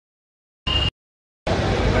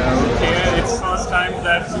time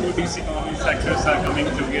that two DC Comics actors are coming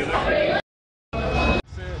together.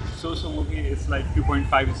 It's a so-so movie. It's like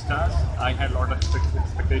 2.5 stars. I had a lot of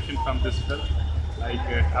expectation from this film.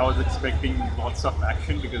 I was expecting lots of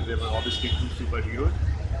action because they were obviously two superheroes.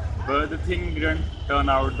 But the thing didn't turn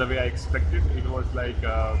out the way I expected. It was like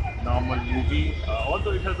a normal movie.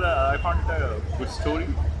 Although I found it a good story,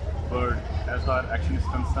 but as far as action is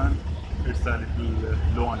concerned, it's a little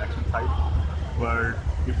low on action side. But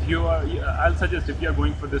if you are, I'll suggest if you are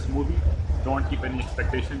going for this movie, don't keep any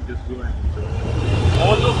expectation. Just go and enjoy.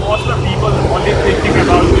 Although most of people are only thinking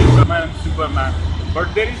about Superman,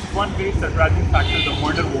 but there is one very surprising factor: the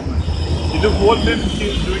Wonder Woman. In the whole film, she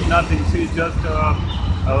is doing nothing. She is just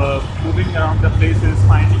moving around the places,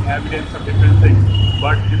 finding evidence of different things.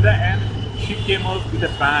 But in the end, she came out with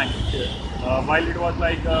a bang. While it was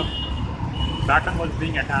like Batman was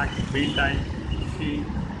being attacked, meantime she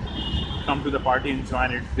come to the party and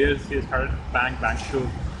join it. There's her bang bang show.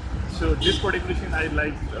 So this particular scene I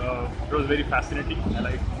liked. It was very fascinating. I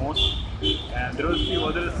liked most. And there was a few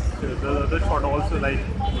others. The other shot also, like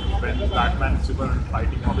when Batman and Superman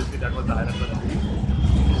fighting. Obviously, that was the highlight of the movie.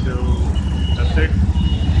 So that's it.